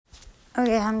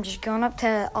Okay, I'm just going up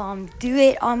to do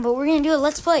it, but we're gonna do a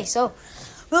let's play. So,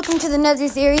 welcome to the Nether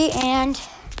Theory, and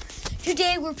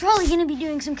today we're probably gonna be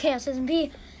doing some Chaos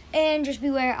SMP, and just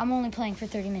beware, I'm only playing for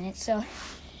 30 minutes, so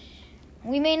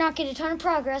we may not get a ton of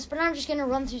progress, but I'm just gonna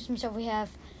run through some stuff we have.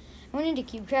 I went into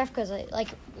CubeCraft because it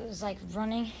was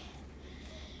running,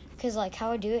 because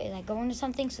how I do it is I go into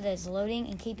something so that it's loading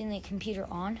and keeping the computer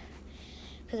on,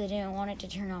 because I didn't want it to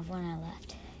turn off when I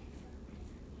left.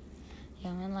 Yeah,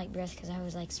 I'm in breath because I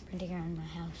was sprinting around my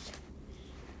house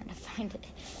trying to find it.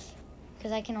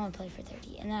 Because I can only play for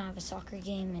 30. And then I have a soccer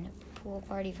game and a pool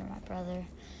party for my brother.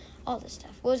 All this stuff.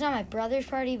 Well, it's not my brother's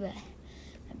party, but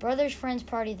my brother's friend's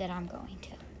party that I'm going to.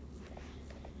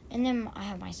 And then I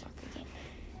have my soccer game.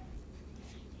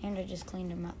 And I just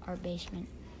cleaned our basement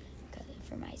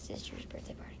for my sister's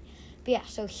birthday party. But yeah,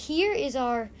 so here is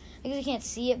I guess you can't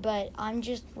see it, but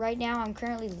right now I'm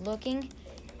currently looking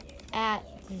at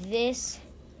this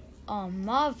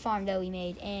mob farm that we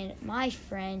made, and my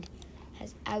friend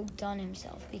has outdone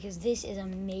himself because this is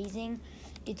amazing.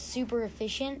 It's super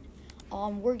efficient.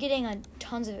 We're getting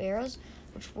tons of arrows,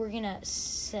 which we're gonna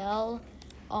sell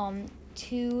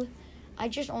to. I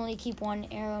just only keep one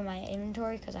arrow in my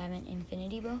inventory because I have an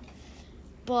infinity bow,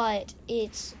 but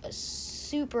it's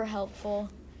super helpful.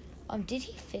 Did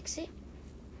he fix it?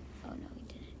 Oh no, he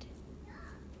didn't.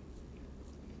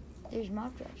 There's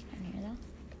mob drops down here though.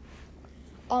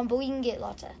 But we can get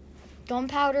lots of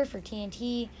gunpowder for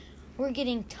TNT. We're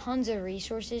getting tons of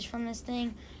resources from this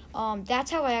thing.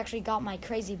 That's how I actually got my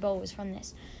crazy bow, was from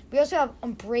this. We also have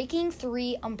Unbreaking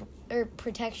 3,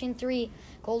 Protection 3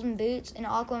 golden boots, an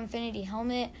Aqua Infinity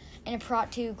helmet, and a Prot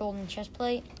 2 golden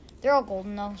chestplate. They're all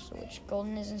golden though, so which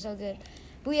golden isn't so good.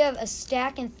 But we have a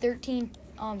stack and 13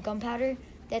 gunpowder.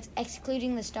 That's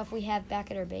excluding the stuff we have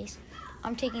back at our base.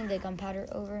 I'm taking the gunpowder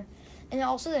over. And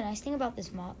also the nice thing about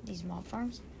these mob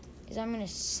farms is I'm going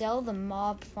to sell the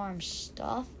mob farm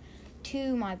stuff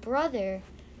to my brother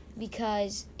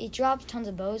because it drops tons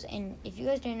of bows. And if you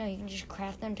guys didn't know, you can just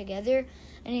craft them together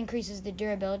and it increases the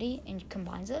durability and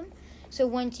combines them. So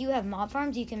once you have mob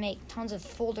farms, you can make tons of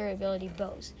full durability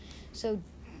bows. So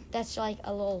that's like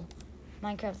a little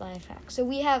Minecraft life hack. So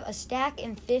we have a stack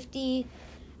and 50.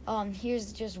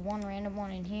 Here's just one random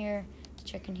one in here.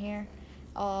 Let's check in here.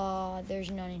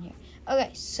 There's none in here.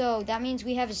 Okay, so that means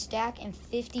we have a stack and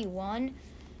 51.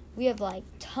 We have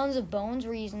tons of bones.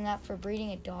 We're using that for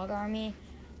breeding a dog army.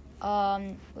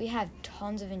 We have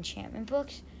tons of enchantment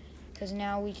books because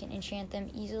now we can enchant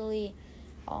them easily.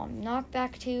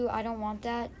 Knockback 2, I don't want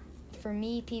that. For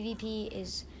me, PvP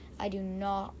is, I do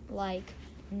not like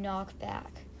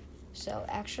knockback. So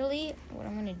actually, what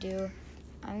I'm going to do,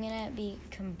 I'm going to be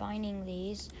combining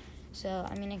these. So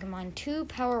I'm going to combine 2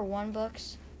 Power 1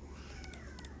 books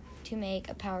to make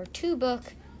a Power 2 book,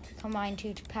 combine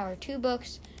 2 Power 2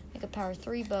 books, make a Power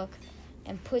 3 book,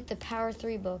 and put the Power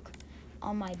 3 book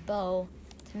on my bow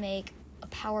to make a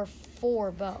Power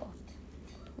 4 bow,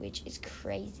 which is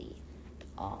crazy.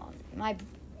 My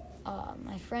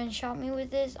friend shot me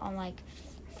with this on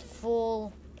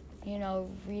full,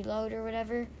 reload or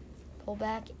whatever, pull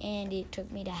back, and it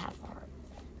took me to half heart.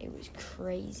 It was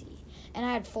crazy. And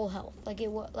I had full health.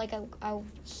 I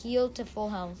healed to full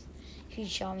health. He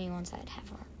shot me once I had half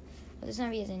heart. But this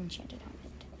time he has an enchanted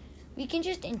helmet. We can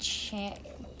just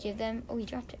give them. Oh, he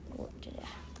dropped it. What did it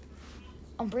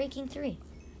have? Unbreaking 3.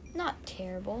 Not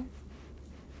terrible.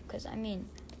 Because,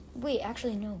 wait,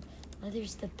 actually, no.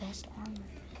 Leather's the best armor.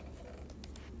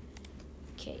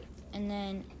 Okay, and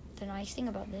then the nice thing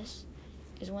about this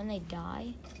is when they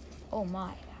die. Oh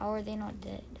my, how are they not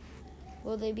dead?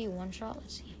 Will they be one shot?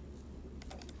 Let's see.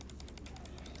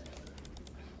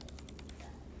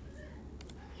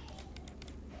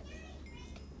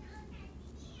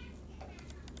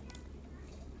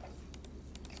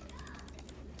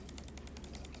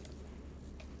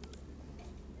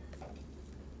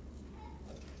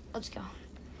 Let's go.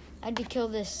 I had to kill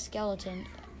this skeleton.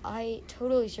 I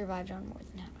totally survived on more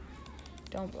than half.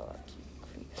 Don't blow up,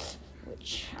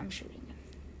 which I'm shooting him.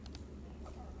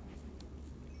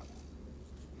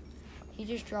 He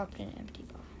just dropped an empty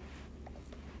bottle.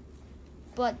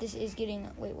 But this is getting...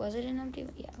 Wait, was it an empty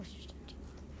bottle? Yeah, it was just empty.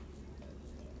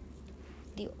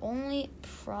 The only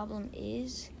problem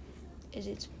is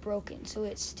it's broken. So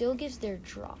it still gives their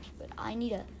drops, but I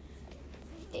need to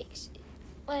fix it.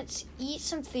 Let's eat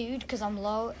some food because I'm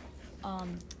low.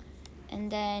 And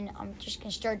then I'm just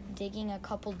going to start digging a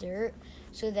couple dirt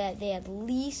so that they at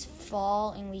least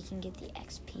fall and we can get the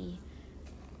XP.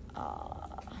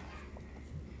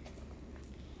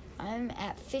 I'm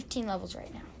at 15 levels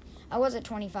right now. I was at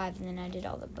 25 and then I did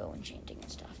all the bow enchanting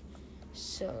and stuff.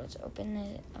 So let's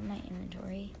open my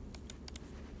inventory.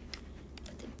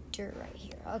 dirt right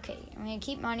here. Okay, I'm going to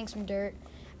keep mining some dirt.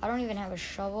 I don't even have a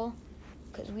shovel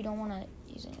because we don't want to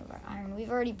use any of our iron. We've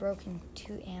already broken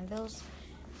 2 anvils.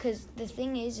 Because the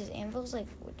thing is anvils like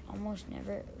would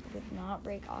not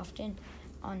break often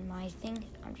on my thing.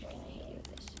 I'm just going to hit you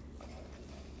with this.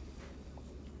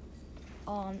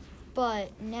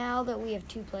 But now that we have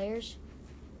 2 players,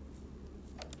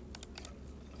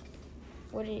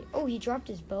 he dropped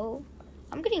his bow.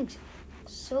 I'm getting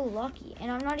so lucky, and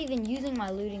I'm not even using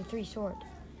my looting 3 sword.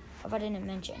 If I didn't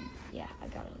mention, yeah, I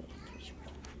got a looting 3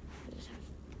 sword. I just have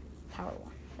power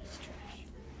 1. That's trash.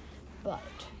 But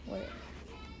what?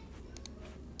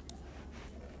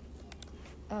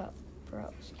 Oh, bro.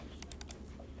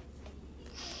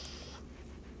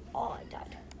 Oh, I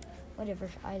died. Whatever.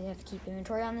 I have to keep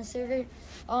inventory on this server.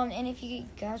 And if you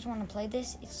guys want to play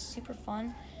this, it's super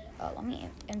fun. Let me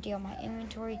empty out my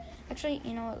inventory. Actually,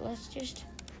 you know what? Let's just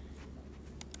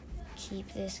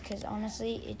keep this because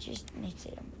honestly, it just makes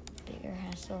it a bigger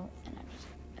hassle, and I'm just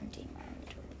emptying my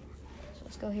inventory more. So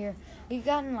let's go here. We've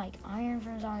gotten like iron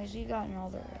from zombies. We've gotten all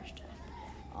the other stuff.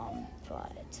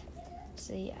 But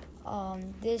so yeah.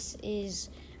 This is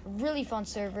a really fun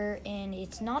server, and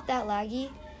it's not that laggy.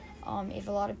 If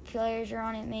a lot of players are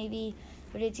on it, maybe.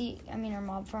 But our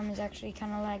mob farm is actually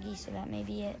kind of laggy, so that may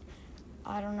be it.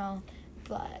 I don't know.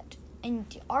 And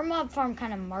our mob farm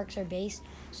kind of marks our base.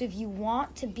 So if you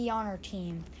want to be on our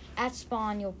team, at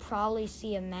spawn, you'll probably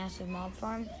see a massive mob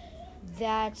farm.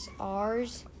 That's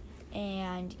ours,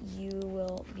 and you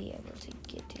will be able to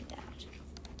get to that.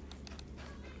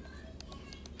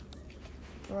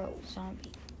 Bro,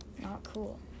 zombie. Not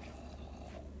cool.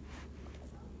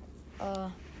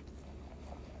 Oh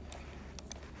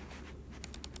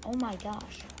my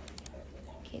gosh.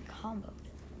 Get comboed.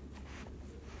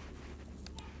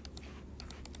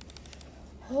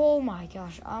 Oh my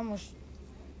gosh. I almost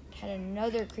had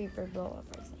another creeper blow up,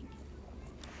 I think.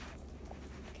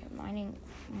 Okay, mining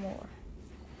more.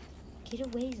 Get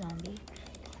away, zombie.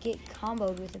 Get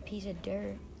comboed with a piece of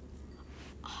dirt.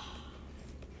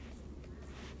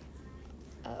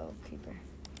 Uh-oh, creeper.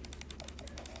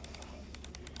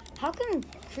 How come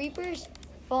creepers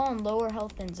fall on lower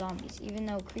health than zombies, even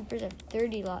though creepers have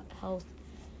 30 health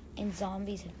and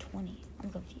zombies have 20? I'm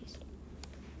confused.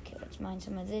 Okay, let's mine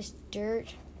some of this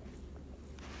dirt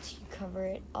to cover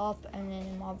it up, and then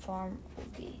the mob farm will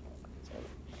be. So,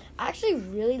 I actually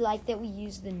really like that we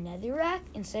use the netherrack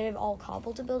instead of all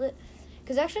cobble to build it,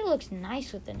 because it actually looks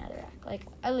nice with the netherrack. Like,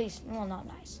 at least, well, not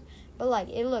nice, but like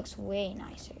it looks way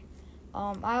nicer.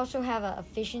 I also have a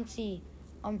efficiency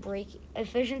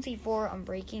 4 on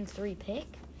breaking 3 pick.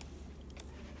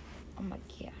 Oh my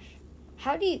gosh.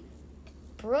 How do you...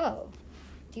 Bro.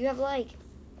 Do you have like...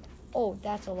 Oh,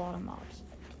 that's a lot of mobs.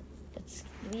 Let's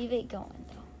leave it going,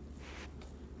 though.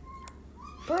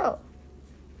 Bro.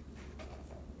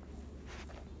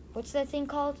 What's that thing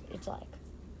called? It's like...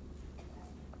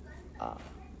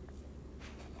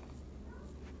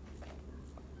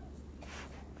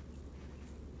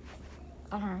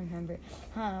 I don't remember.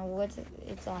 What's it?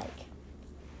 It's like...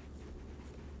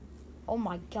 Oh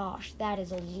my gosh, that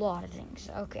is a lot of things.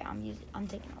 Okay, I'm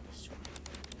taking out this sword.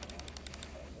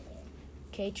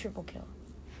 Okay, triple kill.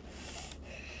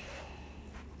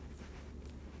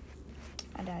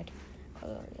 I died.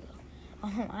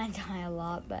 I die a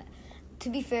lot, but to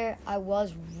be fair, I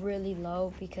was really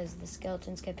low because the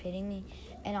skeletons kept hitting me,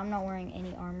 and I'm not wearing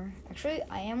any armor. Actually,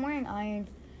 I am wearing iron,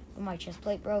 but my chest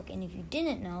plate broke, and if you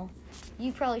didn't know,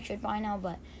 you probably should by now,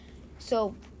 but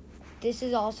so this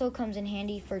is also comes in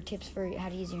handy for tips for how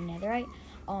to use your netherite.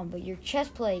 But your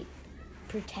chest plate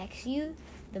protects you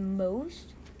the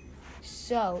most.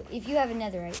 So if you have a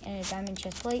netherite and a diamond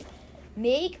chest plate,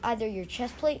 make either your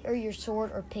chest plate or your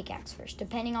sword or pickaxe first,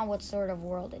 depending on what sort of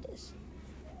world it is.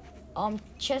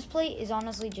 Chest plate is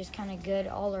honestly just kind of good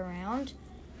all around.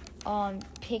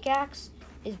 Pickaxe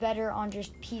is better on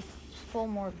just peaceful,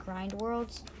 more grind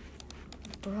worlds.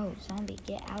 Bro, zombie,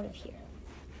 get out of here.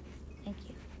 Thank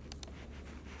you.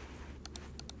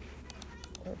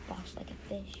 Oh, box like a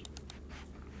fish.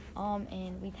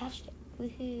 And we patched it.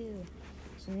 Woohoo.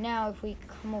 So now if we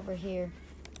come over here,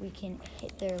 we can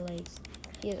hit their legs.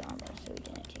 He has armor, so we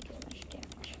didn't take as much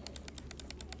damage.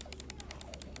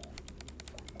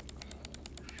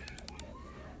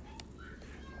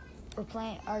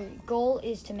 Our goal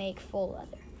is to make full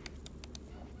leather.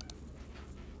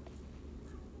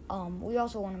 We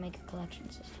also want to make a collection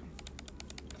system.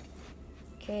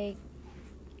 Okay,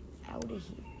 out of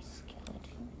here,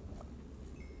 skeleton.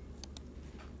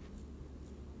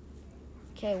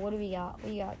 Okay, what do we got?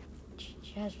 We got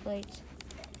chest plates.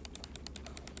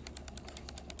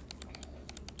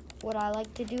 What I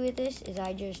like to do with this is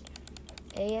I just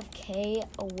AFK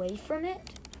away from it.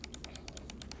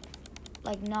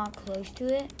 Like, not close to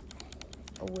it.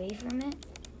 Away from it.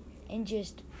 And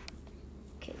just...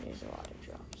 Okay, there's a lot of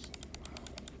drops.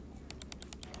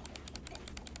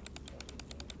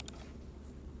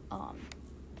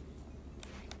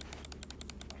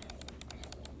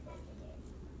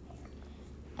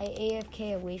 I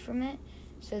AFK away from it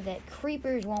so that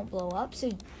creepers won't blow up. So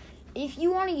if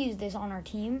you want to use this on our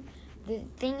team, the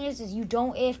thing is you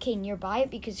don't AFK nearby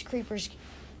it because creepers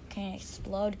can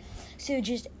explode. So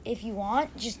just, if you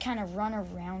want, just kind of run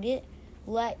around it,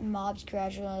 let mobs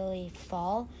gradually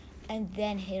fall, and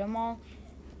then hit them all.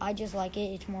 I just like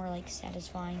it. It's more like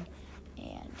satisfying,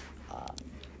 and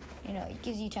you know, it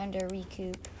gives you time to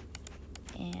recoup.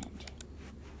 And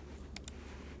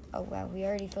oh wow, we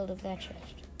already filled up that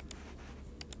chest.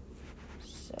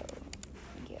 So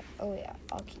yeah. Oh yeah,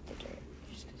 I'll keep the dirt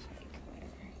just 'cause like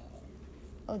whatever.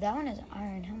 Oh, that one has an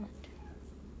iron helmet.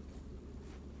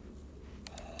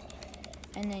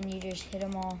 And then you just hit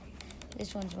them all.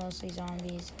 This one's mostly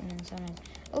zombies, and then sometimes...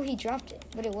 Oh, he dropped it,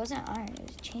 but it wasn't iron, it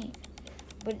was chain.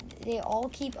 But they all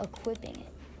keep equipping it.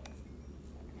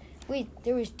 Wait,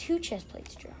 there was 2 chest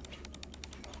plates dropped.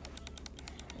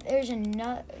 There's a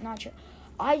not sure.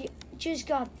 I just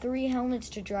got 3 helmets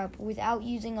to drop without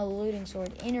using a looting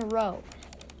sword in a row.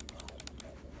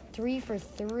 3 for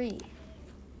 3.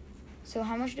 So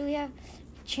how much do we have?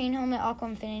 Chain helmet, aqua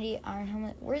infinity, iron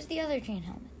helmet. Where's the other chain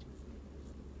helmet?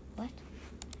 What?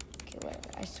 Okay, whatever.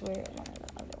 I swear one of the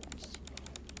other ones.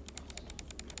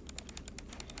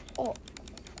 Oh.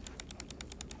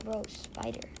 Bro,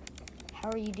 spider. How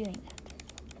are you doing that?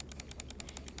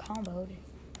 Comboed.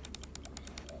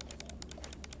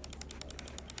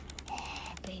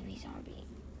 Oh, baby zombie.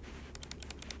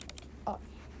 Oh,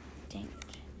 dang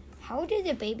it. How did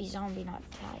the baby zombie not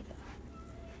die,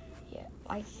 though? Yeah,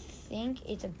 I think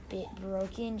it's a bit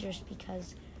broken just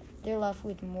because they're left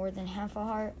with more than half a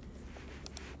heart.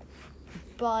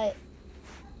 But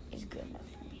it's good enough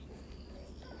for me.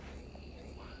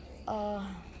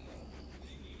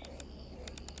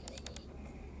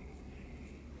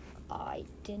 I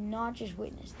did not just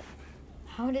witness that.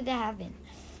 How did that happen?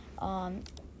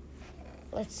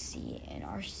 Let's see. In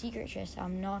our secret chest,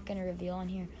 I'm not going to reveal on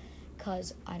here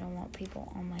because I don't want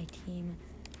people on my team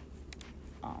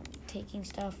taking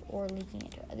stuff or leaking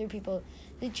it to other people.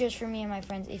 It's just for me and my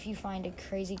friends. If you find a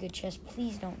crazy good chest,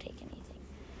 please don't take anything,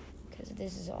 because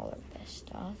this is all our best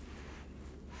stuff.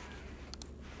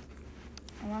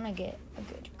 I want to get a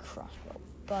good crossbow,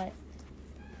 but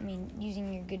I mean,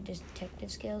 using your good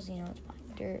detective skills, you know, it's fine.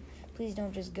 Dirt. Please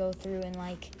don't just go through and,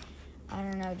 like, I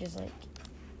don't know, just like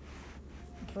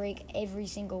break every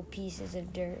single pieces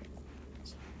of dirt.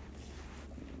 So,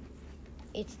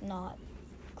 it's not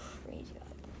crazy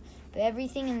valuable, but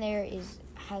everything in there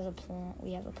has a plan.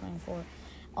 We have a plan for.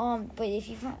 But if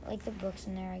you find like the books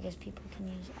in there, I guess people can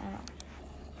use. I don't know.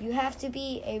 You have to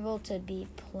be able to be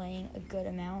playing a good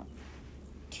amount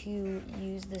to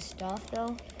use the stuff,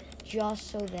 though, just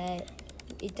so that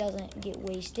it doesn't get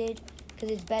wasted.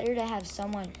 Because it's better to have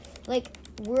someone, like,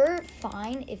 we're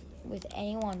fine if with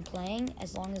anyone playing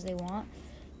as long as they want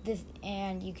this,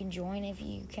 and you can join if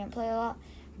you can't play a lot.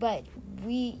 But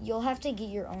you'll have to get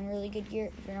your own really good gear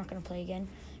if you're not going to play again,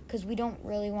 because we don't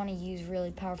really want to use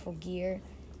really powerful gear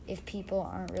if people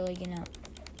aren't really going to,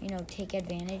 you know, take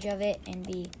advantage of it and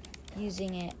be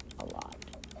using it a lot.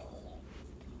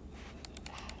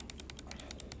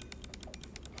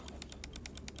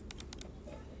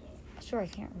 I swear I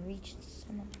can't reach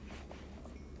someone.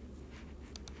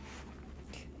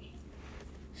 Okay.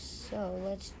 So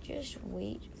let's just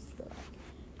wait for,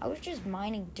 I was just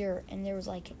mining dirt and there was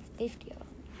like 50 of them.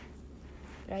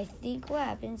 But I think what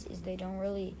happens is it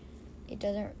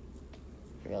doesn't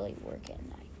really work at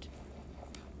night.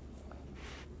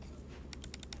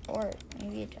 Or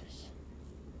maybe it does.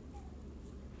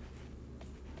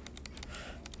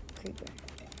 Creeper.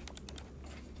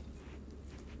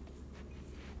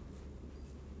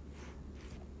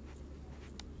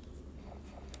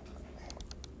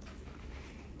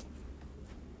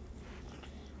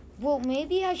 Well,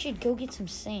 maybe I should go get some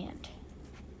sand.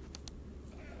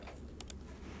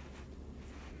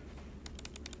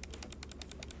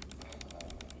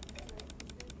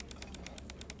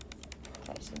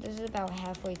 Okay, so this is about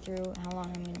halfway through how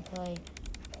long I'm going to play.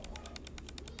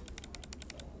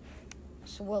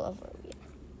 So what level are we at?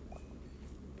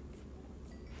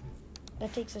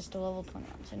 That takes us to level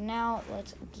 21. So now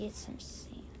let's get some sand.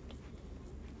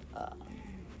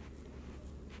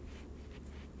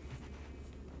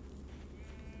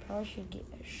 Probably should get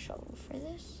a shovel for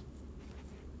this.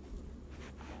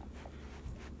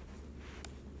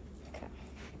 Okay.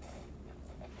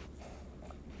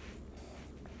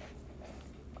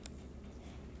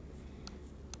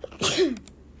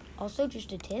 Also,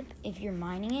 just a tip, if you're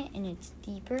mining it and it's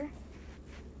deeper,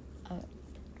 a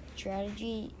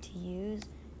strategy to use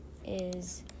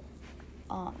is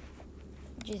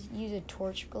just use a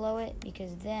torch below it,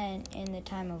 because then in the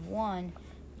time of 1,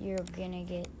 you're gonna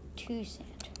get 2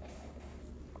 sand.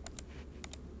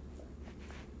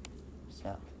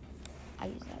 So, I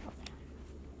use that all the time.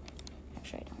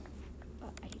 Actually, I don't,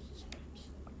 but I use it sometimes.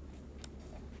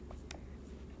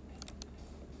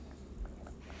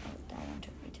 Oh, that one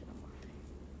took me to the water.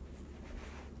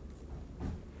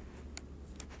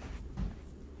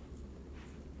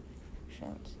 So,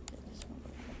 let's do this one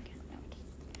again. No, it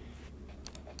doesn't.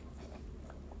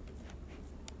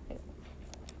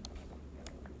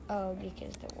 Oh,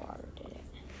 because the water did it.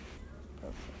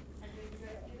 Broke it.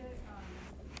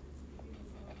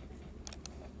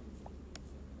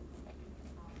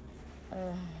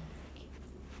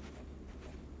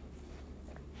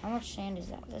 How much sand is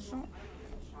that?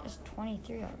 That's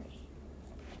 23 already.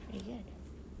 That's pretty good.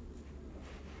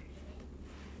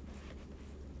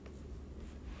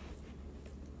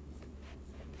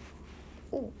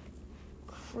 Oh,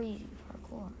 crazy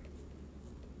parkour.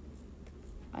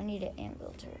 I need an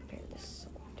anvil to repair this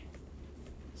sword.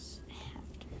 Half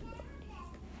durability.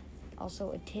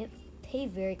 Also, a tip, pay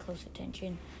very close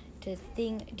attention to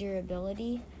thing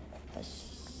durability,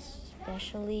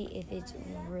 especially if it's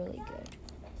really good.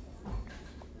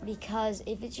 Because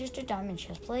if it's just a diamond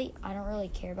chest plate, I don't really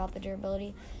care about the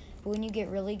durability. But when you get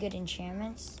really good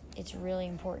enchantments, it's really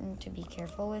important to be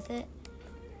careful with it.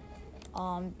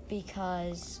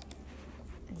 Because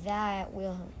that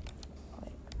will...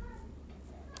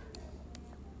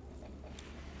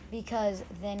 Because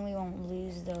then we won't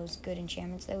lose those good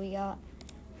enchantments that we got.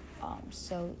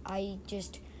 So I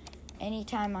just...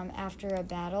 Anytime I'm after a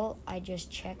battle, I just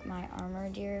check my armor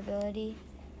durability.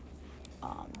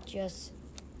 Just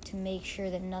to make sure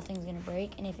that nothing's going to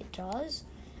break. And if it does,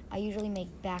 I usually make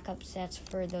backup sets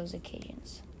for those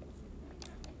occasions.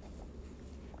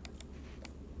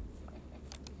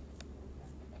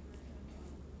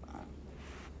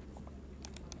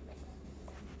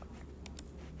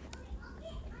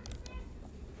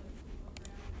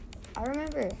 I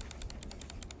remember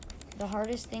the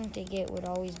hardest thing to get would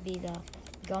always be the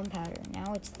gunpowder.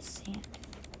 Now it's the sand.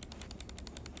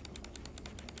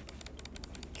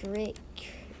 Great.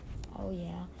 Oh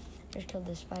yeah. Just killed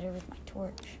this spider with my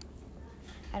torch.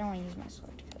 I don't want to use my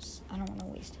sword because I don't want to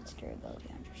waste its durability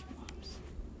on just mobs.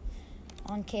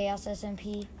 On Chaos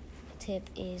SMP, the tip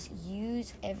is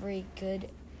use every good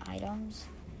items,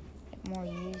 like more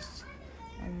use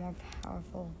and more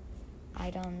powerful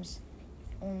items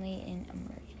only in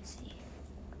emergency.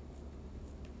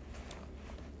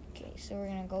 Okay, so we're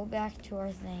gonna go back to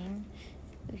our thing.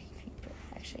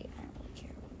 Actually, I don't really care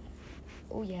about that.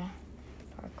 Oh yeah,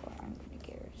 parkour. I'm gonna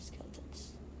get rid of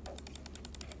skeletons.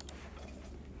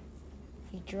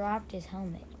 He dropped his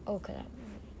helmet. Oh, cause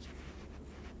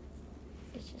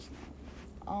it's just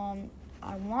not.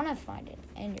 I want to find an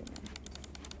Enderman.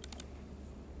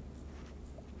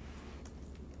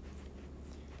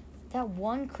 That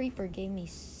one creeper gave me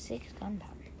 6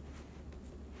 gunpowder.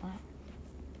 Wow.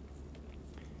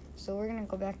 So we're gonna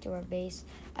go back to our base.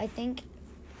 I think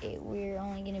we're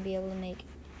only gonna be able to make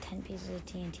 10 pieces of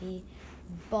TNT,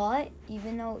 but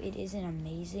even though it isn't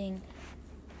amazing,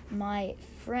 my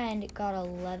friend got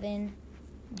 11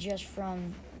 just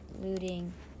from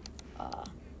looting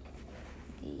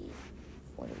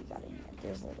what do we got in here?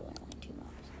 There's literally only 2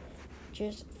 mobs.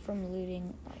 Just from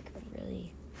looting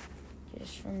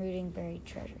buried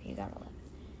treasure. He got 11.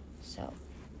 So,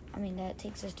 I mean, that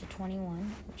takes us to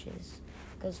 21, which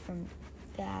goes from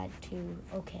bad to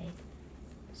okay.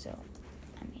 So,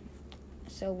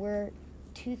 so we're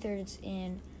 2/3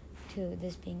 in to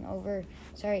this being over.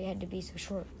 Sorry it had to be so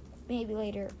short. Maybe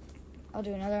later I'll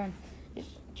do another one.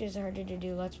 It's just harder to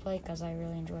do Let's Play because I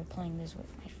really enjoy playing this with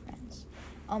my friends.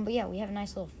 But yeah, we have a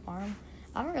nice little farm.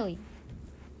 I haven't really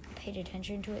paid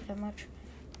attention to it that much,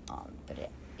 but it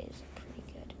is pretty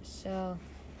good. So,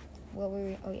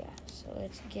 oh yeah, so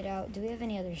let's get out. Do we have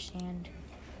any other sand?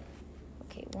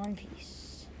 Okay, 1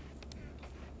 piece.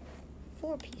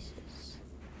 4 pieces.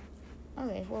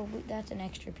 Okay, well, that's an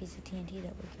extra piece of TNT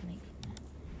that we can make from that.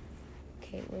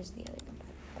 Okay, where's the other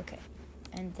gunpowder? Okay,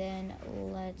 and then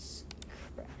let's...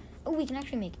 Oh, we can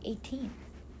actually make 18.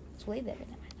 It's way better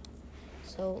than I thought.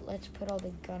 So let's put all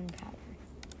the gunpowder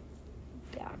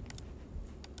back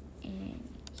in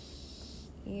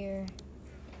here.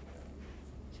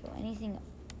 So anything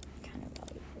kind of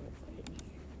valuable we'll put in here.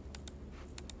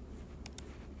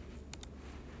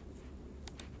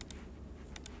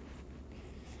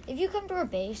 If you come to our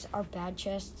base, our bad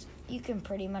chests, you can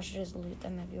pretty much just loot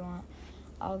them if you want.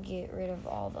 I'll get rid of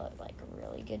all the, like,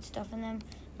 really good stuff in them.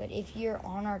 But if you're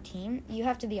on our team, you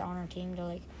have to be on our team to,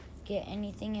 like, get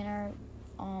anything in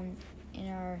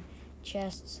our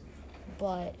chests.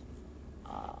 But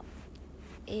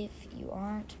if you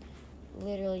aren't,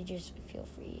 literally just feel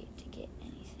free to get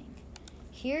anything.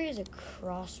 Here is a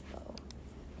crossbow.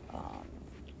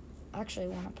 I actually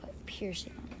want to put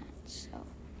piercing on that, so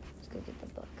let's go get the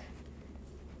book.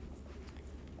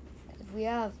 If we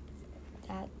have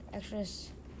that extra,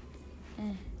 it's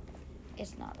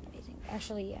not amazing.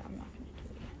 Actually, yeah, I'm not going to do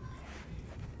it yet.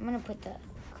 I'm going to put the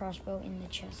crossbow in the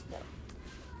chest,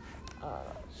 though.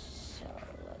 So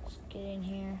let's get in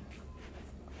here.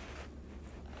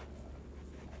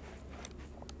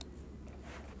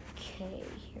 Okay,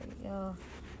 here we go.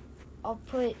 I'll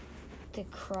put the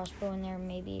crossbow in there,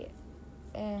 maybe.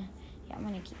 Yeah, I'm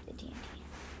gonna keep the TNT.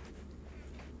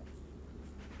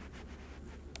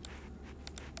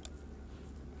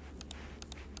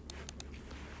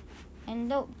 And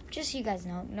no, just so you guys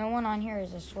know, no one on here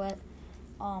is a sweat.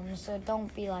 So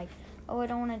don't be like, oh, I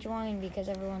don't want to join because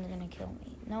everyone's gonna kill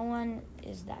me. No one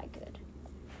is that good.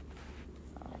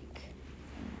 Like,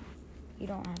 you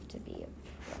don't have to be a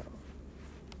pro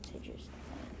to just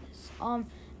learn this. I'm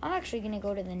actually gonna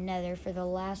go to the Nether for the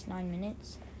last 9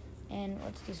 minutes, and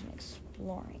let's do some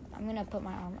exploring. I'm gonna put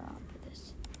my armor on for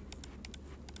this.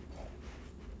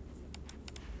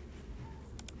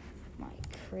 My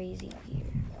crazy gear.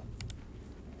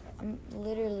 I'm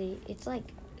literally, it's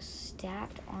like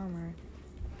stacked armor,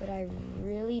 but I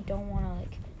really don't want to,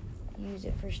 like, use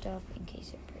it for stuff in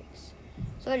case it breaks.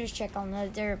 So I just check on the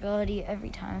durability every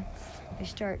time I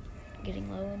start getting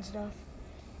low and stuff.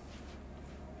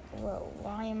 Whoa,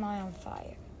 why am I on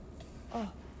fire? Oh,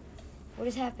 what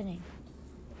is happening?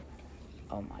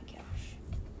 Oh my gosh.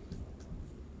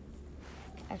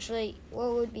 Actually,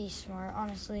 what would be smart,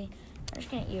 honestly, I'm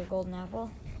just going to eat a golden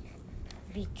apple,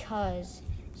 because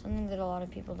something that a lot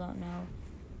of people don't know,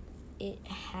 it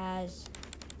has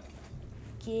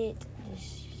get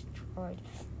destroyed.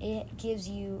 It gives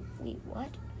you, wait, what?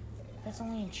 That's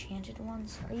only enchanted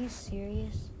ones? Are you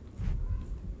serious?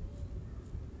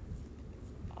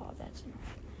 Oh, that's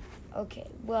annoying. Okay,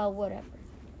 well, whatever.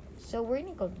 So we're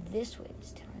gonna go this way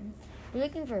this time. We're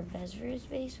looking for a Vesper's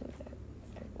base.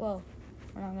 Well,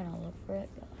 we're not gonna look for it,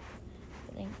 but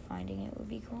I think finding it would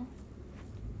be cool.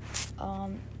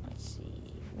 Let's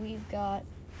see. We've got,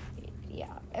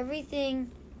 yeah,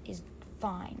 everything is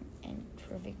fine and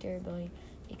terrific durability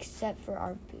except for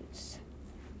our boots.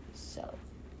 So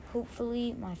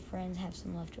hopefully my friends have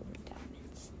some leftover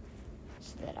diamonds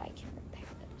so that I can repair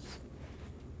those.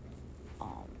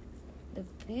 The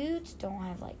boots don't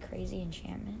have, like, crazy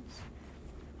enchantments.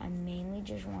 I mainly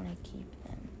just want to keep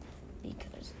them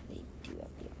because they do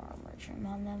have the armor trim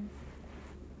on them.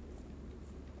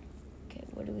 Okay,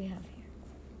 what do we have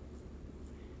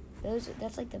here?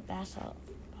 That's like the basalt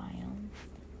biome.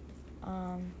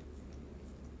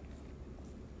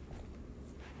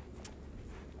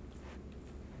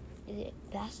 Is it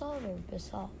basalt or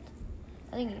basalt?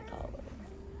 I think you call it whatever.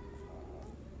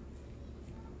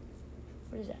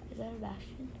 What is that? Is that a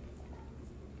bastion?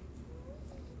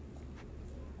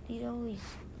 These always,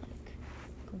 like,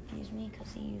 confuse me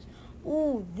because they use...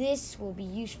 Ooh, this will be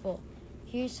useful.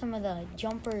 Here's some of the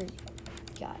jumper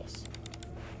guys.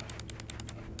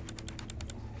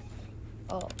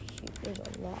 Oh, shoot, there's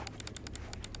a lot.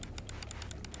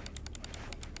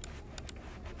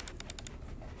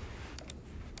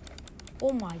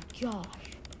 Oh my gosh.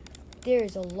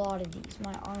 There's a lot of these.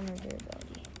 My armor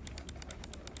durability.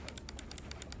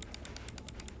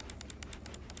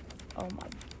 Oh my.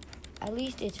 At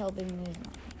least it's helping me with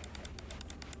mine.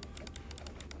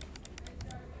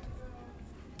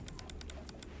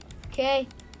 Okay.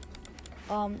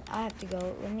 I have to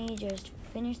go. Let me just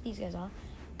finish these guys off.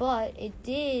 But it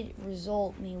did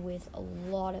result me with a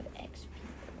lot of XP.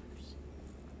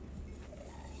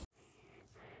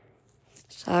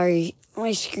 Sorry,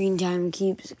 my screen time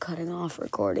keeps cutting off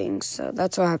recording, so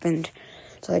that's what happened.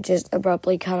 So I just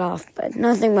abruptly cut off, but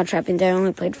nothing much happened. I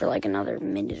only played for like another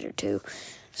minute or two.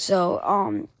 So,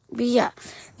 but yeah,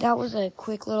 that was a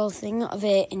quick little thing of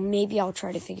it, and maybe I'll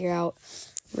try to figure out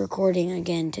recording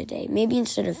again today. Maybe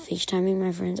instead of FaceTiming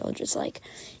my friends, I'll just, like,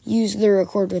 use the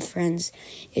record with friends.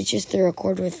 It's just the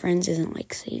record with friends isn't,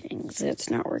 like, saving, so it's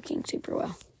not working super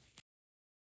well.